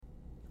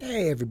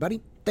Hey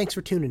everybody, thanks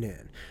for tuning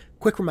in.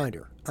 Quick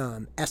reminder,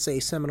 essay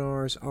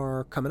seminars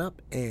are coming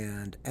up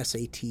and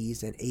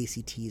SATs and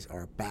ACTs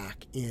are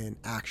back in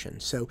action.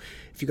 So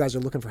if you guys are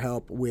looking for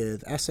help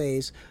with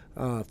essays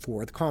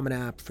for the Common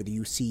App, for the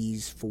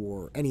UCs,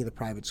 for any of the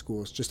private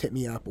schools, just hit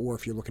me up. Or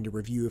if you're looking to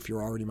review, if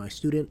you're already my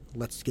student,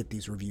 let's get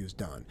these reviews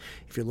done.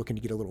 If you're looking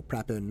to get a little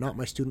prep in, not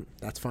my student,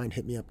 that's fine,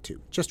 hit me up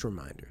too. Just a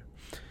reminder.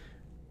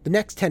 The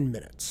next 10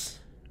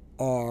 minutes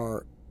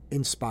are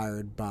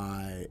inspired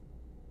by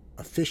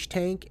a fish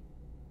tank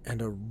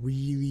and a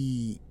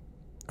really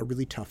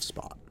tough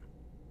spot.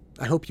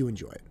 I hope you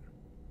enjoy it.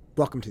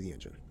 Welcome to the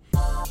engine.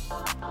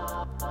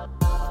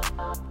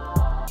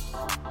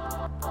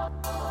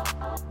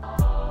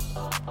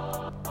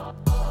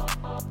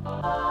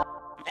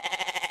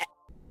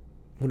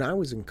 When I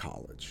was in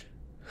college,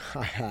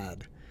 I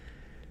had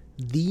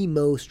the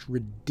most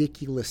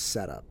ridiculous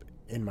setup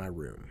in my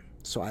room.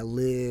 So I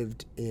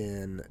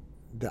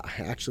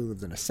actually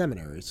lived in a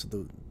seminary. So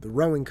the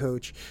rowing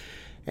coach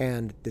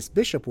and this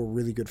bishop were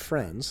really good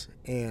friends,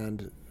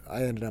 and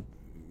I ended up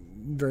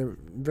very,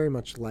 very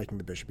much liking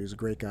the bishop. He was a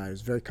great guy. He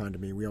was very kind to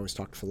me. We always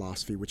talked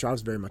philosophy, which I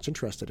was very much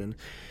interested in.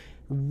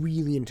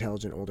 Really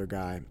intelligent older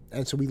guy,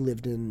 and so we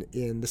lived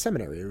in the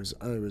seminary. It was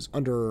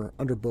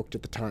underbooked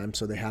at the time,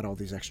 so they had all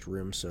these extra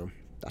rooms. So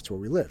that's where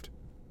we lived,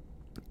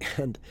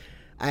 and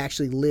I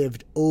actually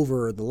lived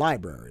over the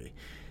library.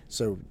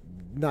 So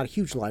not a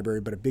huge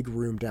library, but a big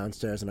room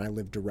downstairs, and I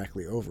lived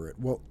directly over it.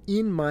 Well,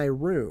 in my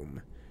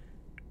room,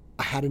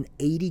 I had an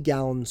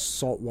 80-gallon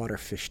saltwater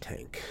fish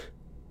tank.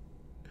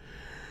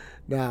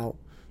 Now,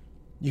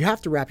 you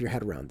have to wrap your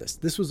head around this.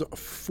 This was a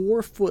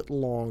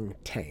 4-foot-long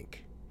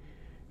tank.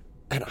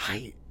 And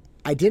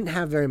I didn't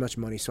have very much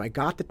money, so I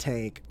got the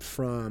tank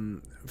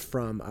from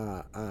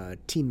a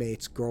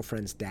teammate's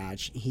girlfriend's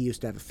dad. He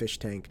used to have a fish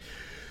tank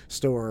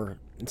store.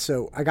 And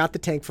so I got the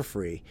tank for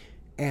free.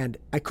 And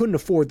I couldn't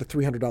afford the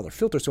 $300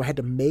 filter, so I had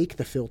to make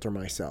the filter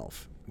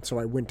myself. So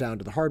I went down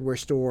to the hardware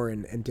store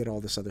and did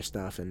all this other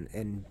stuff,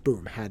 and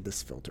boom, had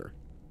this filter.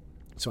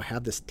 So I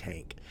have this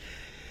tank,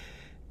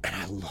 and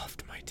I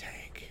loved my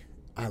tank.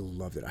 I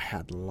loved it. I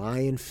had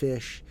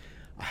lionfish,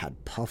 I had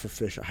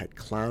pufferfish, I had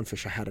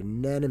clownfish, I had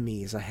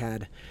anemones, I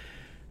had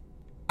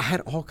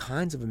all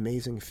kinds of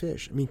amazing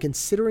fish. I mean,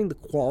 considering the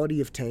quality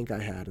of tank I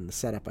had and the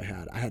setup I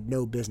had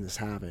no business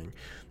having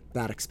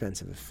that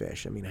expensive of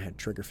fish. I mean, I had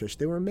triggerfish.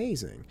 They were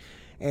amazing.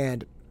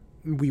 And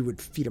we would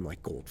feed them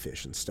like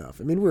goldfish and stuff.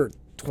 I mean, we were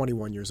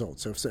 21 years old.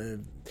 So if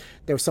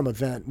there was some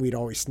event, we'd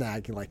always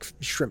snag like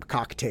shrimp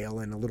cocktail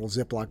in a little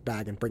Ziploc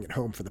bag and bring it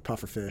home for the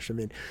pufferfish. I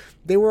mean,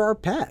 they were our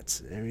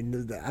pets. I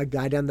mean, a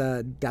guy down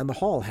the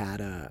hall had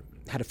a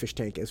fish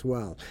tank as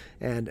well.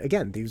 And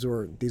again, these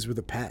were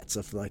the pets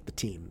of like the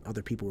team.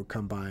 Other people would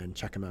come by and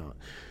check them out.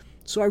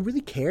 So I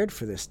really cared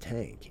for this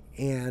tank.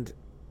 And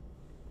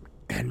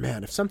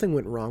man, if something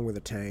went wrong with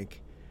a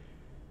tank,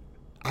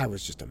 I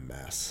was just a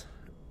mess.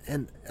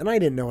 And I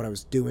didn't know what I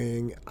was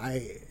doing.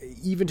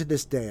 Even to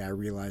this day, I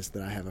realized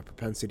that I have a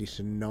propensity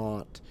to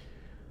not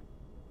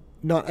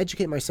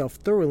educate myself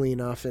thoroughly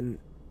enough, and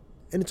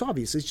it's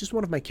obvious. It's just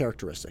one of my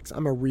characteristics.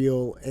 I'm a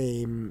real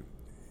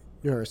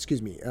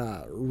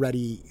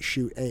ready,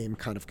 shoot, aim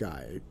kind of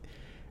guy.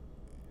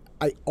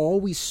 I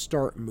always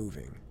start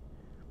moving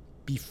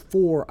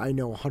before I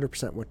know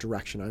 100% what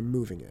direction I'm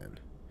moving in.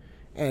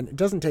 And it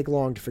doesn't take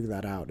long to figure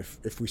that out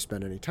if we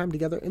spend any time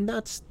together, and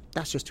that's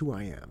just who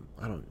I am.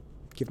 I don't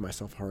give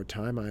myself a hard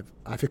time.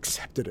 I've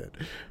accepted it.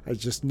 I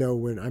just know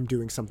when I'm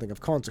doing something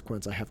of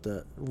consequence, I have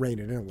to rein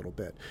it in a little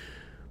bit.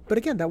 But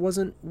again, that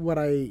wasn't what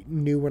I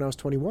knew when I was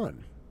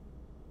 21.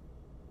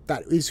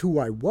 That is who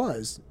I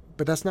was,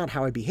 but that's not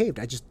how I behaved.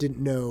 I just didn't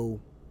know.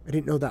 I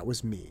didn't know that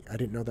was me. I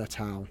didn't know that's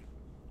how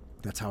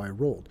I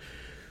rolled.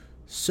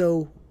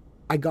 So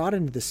I got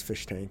into this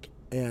fish tank,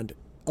 and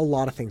a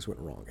lot of things went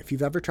wrong. If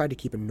you've ever tried to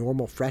keep a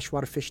normal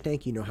freshwater fish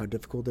tank, you know how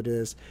difficult it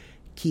is.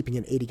 Keeping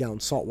an 80-gallon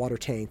saltwater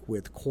tank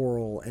with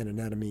coral and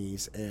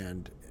anemones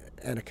and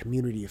a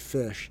community of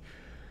fish,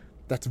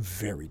 that's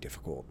very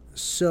difficult.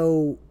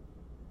 So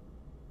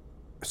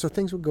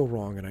things would go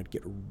wrong, and I'd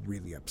get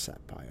really upset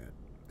by it.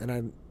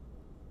 And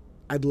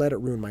I'd let it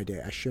ruin my day.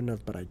 I shouldn't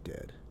have, but I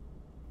did.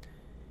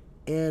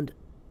 And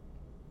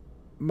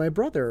my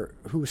brother,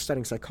 who was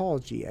studying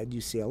psychology at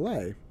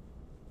UCLA,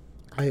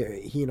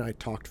 he and I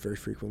talked very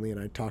frequently, and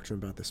I talked to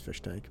him about this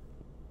fish tank.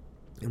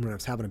 And when I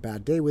was having a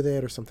bad day with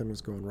it or something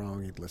was going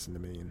wrong, he'd listen to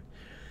me.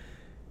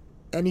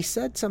 And he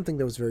said something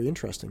that was very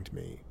interesting to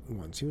me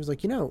once. He was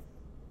like, it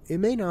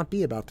may not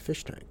be about the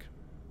fish tank.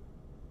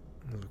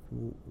 I was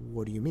like,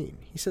 what do you mean?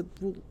 He said,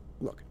 well,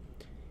 look,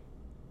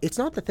 it's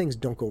not that things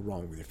don't go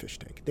wrong with your fish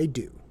tank. They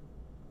do.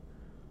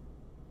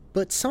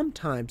 But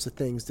sometimes the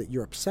things that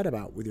you're upset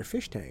about with your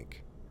fish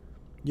tank,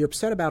 you're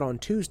upset about on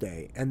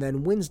Tuesday, and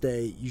then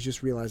Wednesday you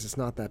just realize it's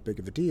not that big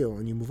of a deal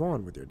and you move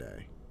on with your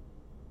day.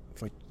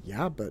 It's like,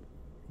 yeah, but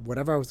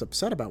whatever I was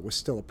upset about was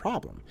still a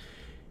problem.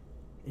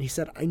 And he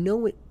said, I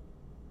know it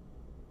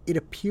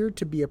appeared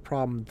to be a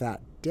problem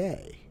that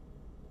day,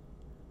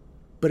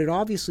 but it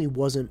obviously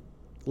wasn't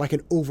like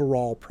an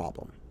overall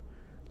problem.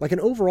 Like an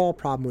overall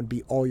problem would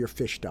be all your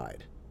fish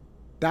died.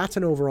 That's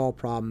an overall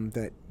problem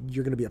that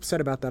you're going to be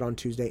upset about that on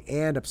Tuesday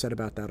and upset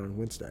about that on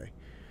Wednesday.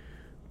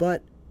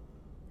 But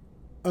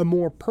a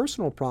more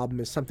personal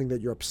problem is something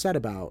that you're upset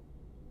about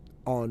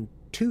on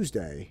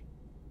Tuesday.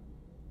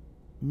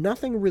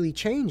 Nothing really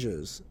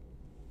changes,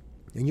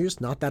 and you're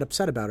just not that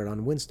upset about it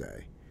on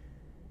Wednesday.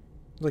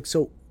 Like,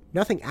 so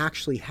nothing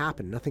actually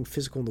happened. Nothing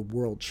physical in the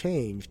world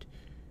changed.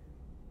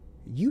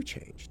 You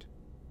changed.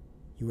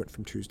 You went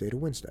from Tuesday to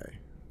Wednesday.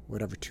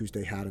 Whatever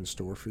Tuesday had in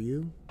store for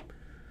you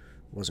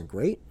wasn't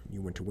great.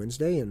 You went to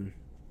Wednesday, and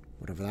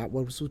whatever that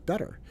was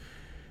better.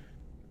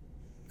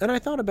 And I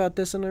thought about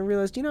this, and I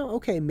realized,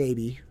 okay,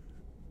 maybe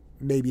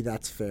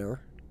that's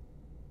fair.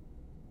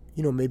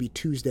 Maybe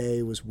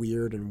Tuesday was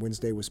weird and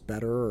Wednesday was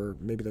better, or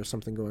maybe there's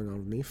something going on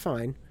with me.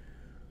 Fine.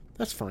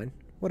 That's fine.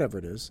 Whatever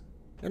it is.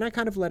 And I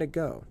kind of let it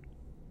go.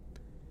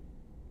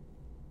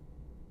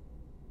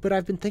 But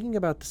I've been thinking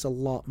about this a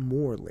lot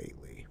more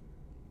lately.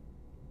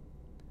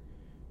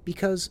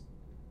 Because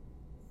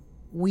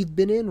we've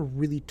been in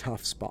really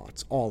tough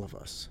spots, all of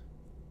us,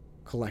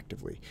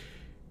 collectively.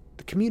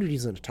 The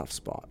community's in a tough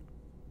spot.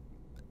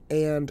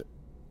 And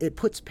it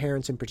puts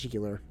parents in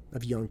particular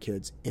of young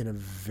kids in a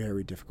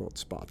very difficult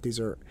spot. These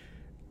are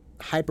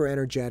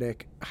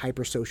hyper-energetic,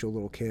 hyper-social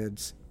little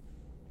kids.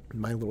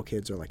 My little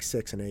kids are like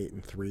 6 and 8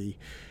 and 3.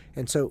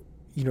 And so,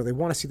 they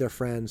want to see their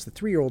friends. The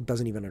 3-year-old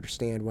doesn't even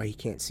understand why he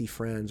can't see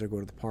friends or go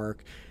to the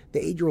park. The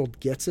 8-year-old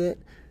gets it,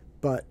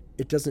 but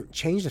it doesn't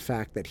change the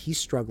fact that he's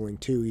struggling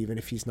too, even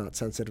if he's not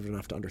sensitive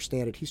enough to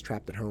understand it. He's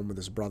trapped at home with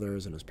his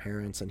brothers and his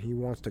parents, and he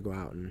wants to go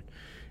out and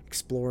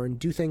explore and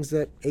do things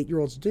that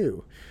 8-year-olds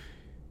do.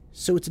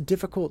 So it's a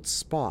difficult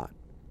spot.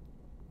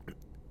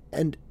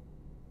 And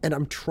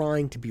I'm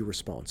trying to be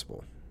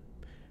responsible.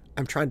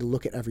 I'm trying to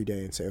look at every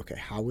day and say, okay,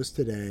 how was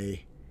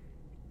today?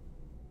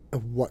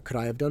 What could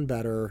I have done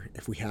better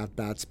if we have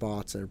bad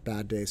spots or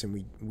bad days,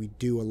 and we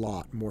do a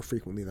lot more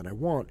frequently than I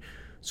want?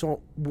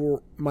 So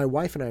my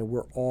wife and I,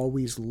 we're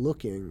always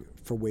looking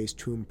for ways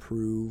to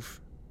improve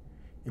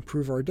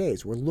our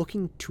days. We're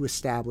looking to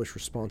establish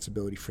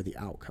responsibility for the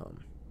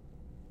outcome.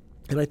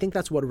 And I think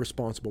that's what a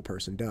responsible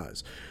person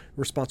does.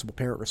 Responsible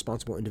parent,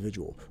 responsible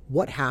individual.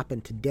 What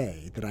happened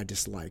today that I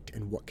disliked,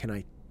 and what can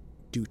I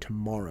do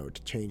tomorrow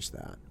to change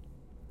that?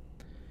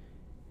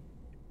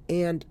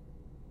 And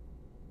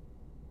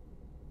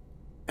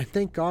I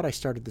thank God I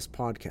started this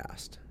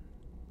podcast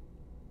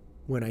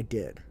when I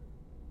did.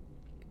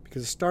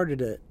 Because I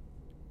started it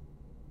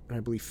in,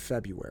 I believe,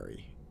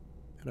 February.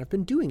 And I've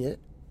been doing it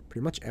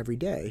pretty much every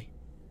day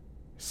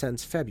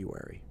since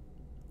February.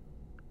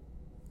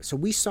 So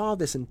we saw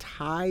this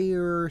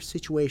entire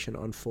situation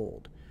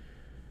unfold.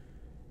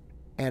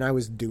 And I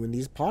was doing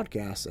these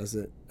podcasts as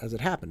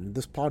it happened.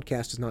 This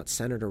podcast is not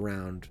centered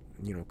around,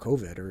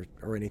 COVID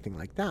or anything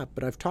like that,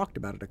 but I've talked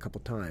about it a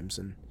couple times.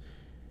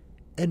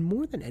 And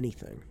more than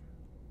anything,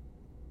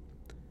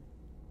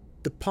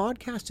 the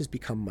podcast has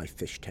become my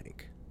fish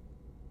tank.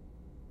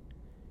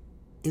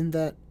 In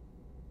that,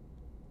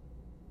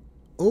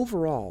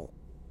 overall,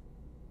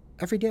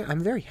 every day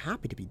I'm very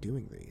happy to be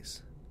doing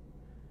these.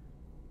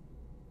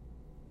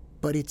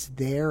 But it's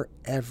there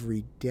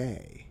every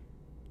day.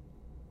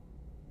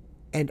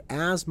 And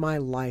as my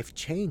life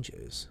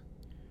changes,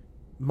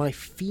 my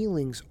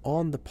feelings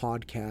on the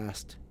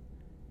podcast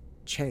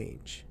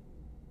change.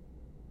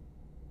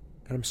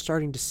 And I'm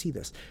starting to see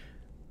this.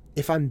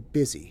 If I'm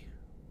busy,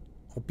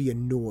 I'll be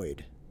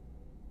annoyed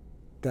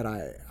that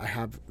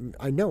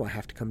I know I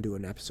have to come do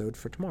an episode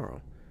for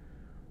tomorrow.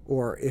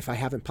 Or if I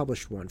haven't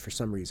published one for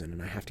some reason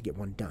and I have to get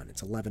one done,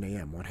 it's 11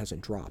 a.m., one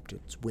hasn't dropped,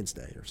 it's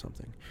Wednesday or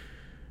something.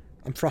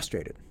 I'm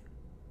frustrated.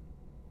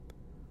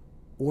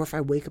 Or if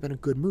I wake up in a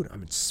good mood,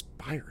 I'm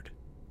inspired.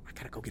 I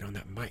gotta go get on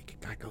that mic.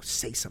 Gotta go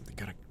say something.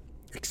 Gotta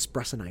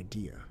express an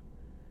idea.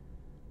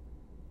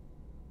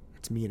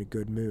 That's me in a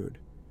good mood.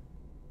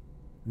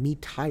 Me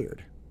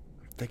tired.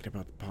 I'm thinking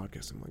about the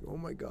podcast. I'm like, oh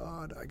my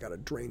God, I gotta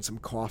drain some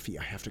coffee.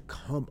 I have to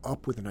come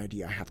up with an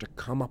idea. I have to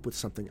come up with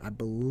something I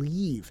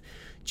believe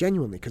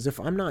genuinely. Because if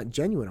I'm not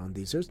genuine on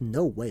these, there's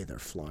no way they're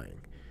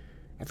flying.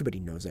 Everybody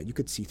knows that. You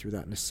could see through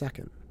that in a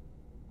second.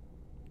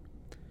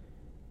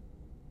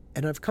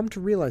 And I've come to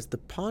realize the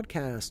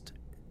podcast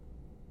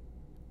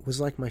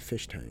was like my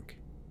fish tank.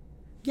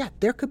 Yeah,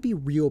 there could be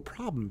real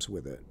problems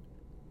with it.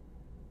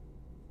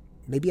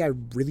 Maybe I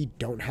really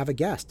don't have a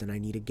guest and I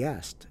need a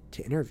guest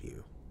to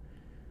interview.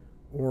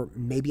 Or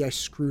maybe I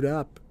screwed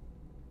up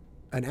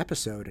an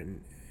episode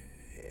and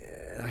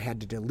I had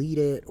to delete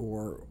it,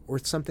 or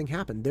something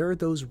happened. There are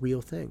those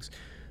real things.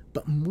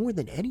 But more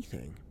than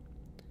anything,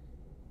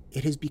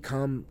 it has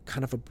become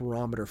kind of a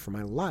barometer for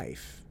my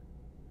life.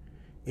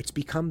 It's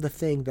become the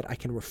thing that I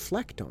can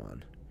reflect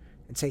on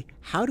and say,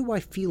 how do I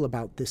feel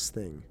about this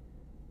thing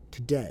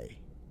today?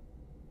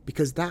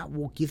 Because that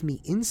will give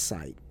me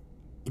insight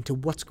into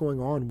what's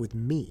going on with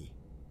me.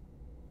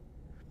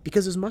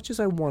 Because as much as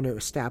I want to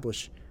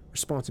establish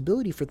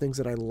responsibility for things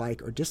that I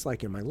like or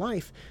dislike in my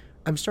life,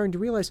 I'm starting to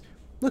realize,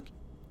 look,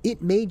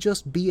 it may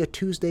just be a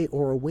Tuesday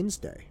or a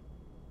Wednesday.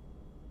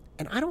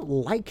 And I don't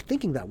like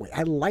thinking that way.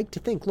 I like to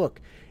think, look,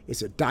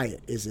 is it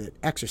diet? Is it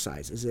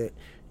exercise? Is it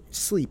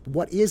sleep?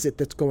 What is it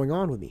that's going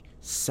on with me?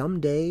 Some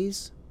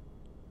days,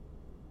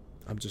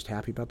 I'm just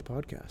happy about the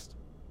podcast.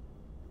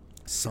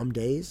 Some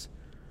days,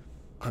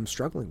 I'm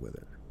struggling with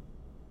it.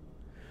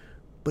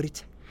 But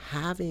it's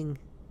having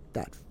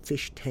that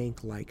fish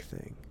tank-like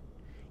thing.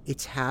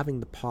 It's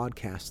having the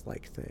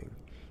podcast-like thing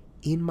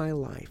in my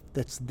life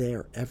that's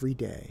there every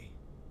day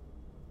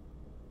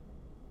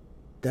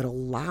that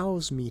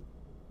allows me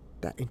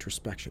that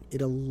introspection.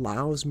 It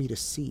allows me to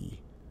see,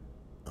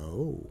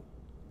 oh,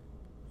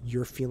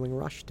 you're feeling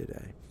rushed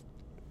today.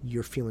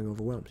 You're feeling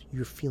overwhelmed.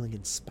 You're feeling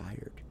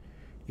inspired.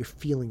 You're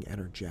feeling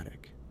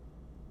energetic.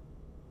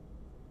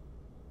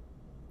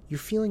 You're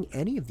feeling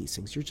any of these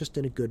things. You're just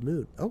in a good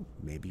mood. Oh,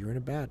 maybe you're in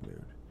a bad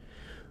mood.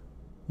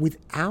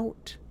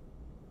 Without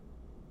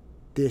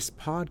this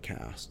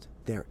podcast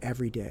there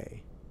every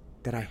day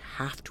that I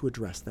have to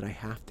address, that I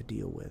have to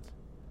deal with,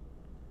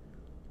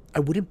 I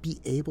wouldn't be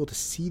able to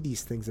see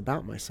these things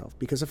about myself,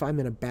 because if I'm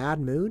in a bad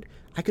mood,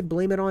 I could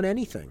blame it on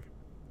anything.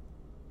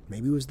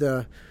 Maybe it was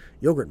the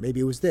yogurt. Maybe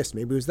it was this.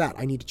 Maybe it was that.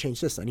 I need to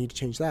change this. I need to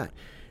change that.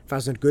 If I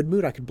was in a good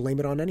mood, I could blame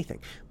it on anything.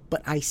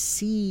 But I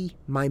see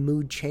my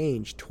mood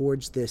change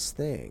towards this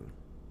thing.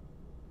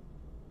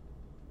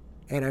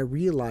 And I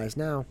realize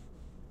now,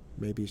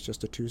 maybe it's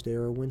just a Tuesday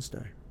or a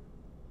Wednesday.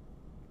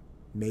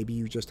 Maybe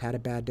you just had a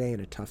bad day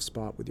in a tough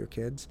spot with your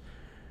kids,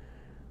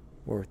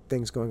 or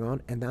things going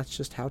on, and that's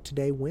just how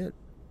today went.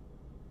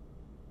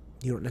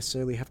 You don't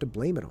necessarily have to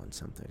blame it on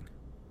something.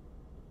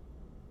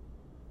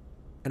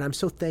 And I'm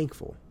so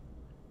thankful.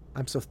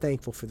 I'm so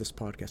thankful for this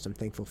podcast. I'm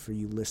thankful for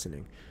you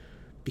listening,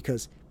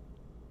 because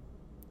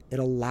it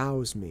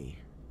allows me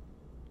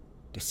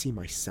to see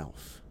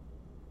myself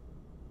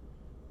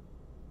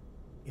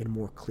in a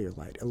more clear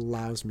light. It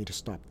allows me to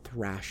stop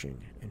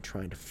thrashing and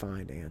trying to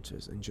find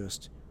answers and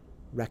just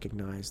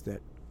recognize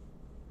that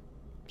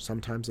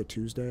sometimes a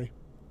Tuesday,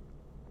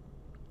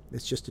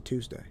 it's just a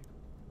Tuesday.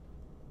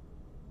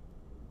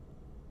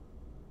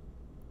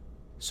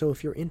 So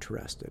if you're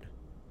interested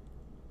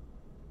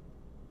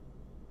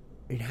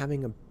in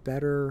having a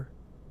better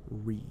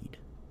read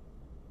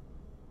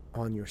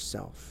on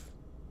yourself,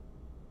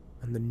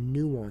 on the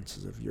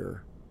nuances of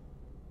your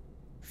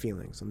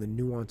feelings, on the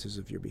nuances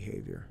of your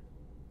behavior,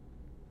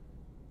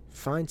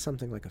 find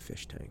something like a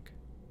fish tank.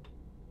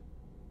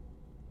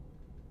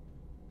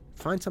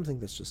 Find something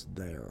that's just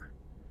there,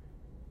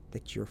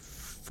 that you're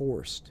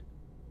forced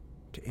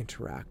to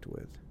interact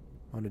with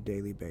on a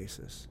daily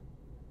basis.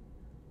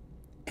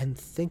 And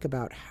think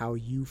about how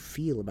you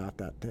feel about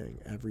that thing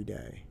every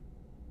day.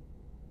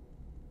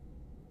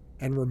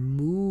 And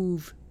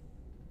remove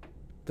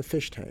the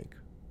fish tank,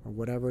 or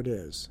whatever it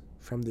is,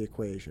 from the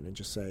equation, and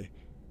just say,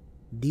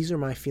 these are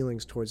my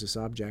feelings towards this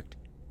object.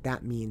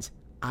 That means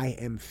I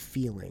am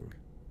feeling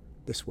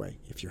this way.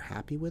 If you're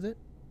happy with it,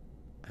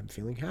 I'm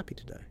feeling happy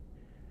today.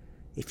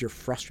 If you're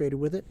frustrated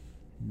with it,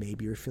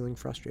 maybe you're feeling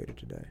frustrated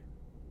today.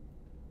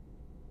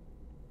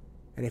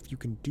 And if you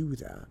can do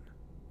that,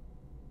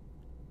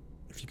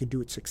 if you can do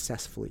it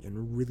successfully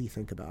and really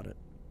think about it,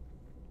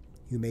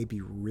 you may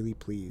be really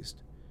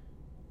pleased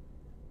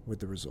with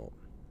the result.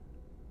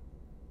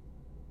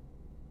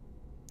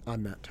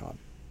 I'm Matt Todd,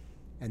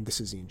 and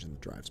this is the engine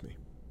that drives me.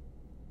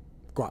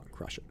 Go out and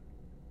crush it.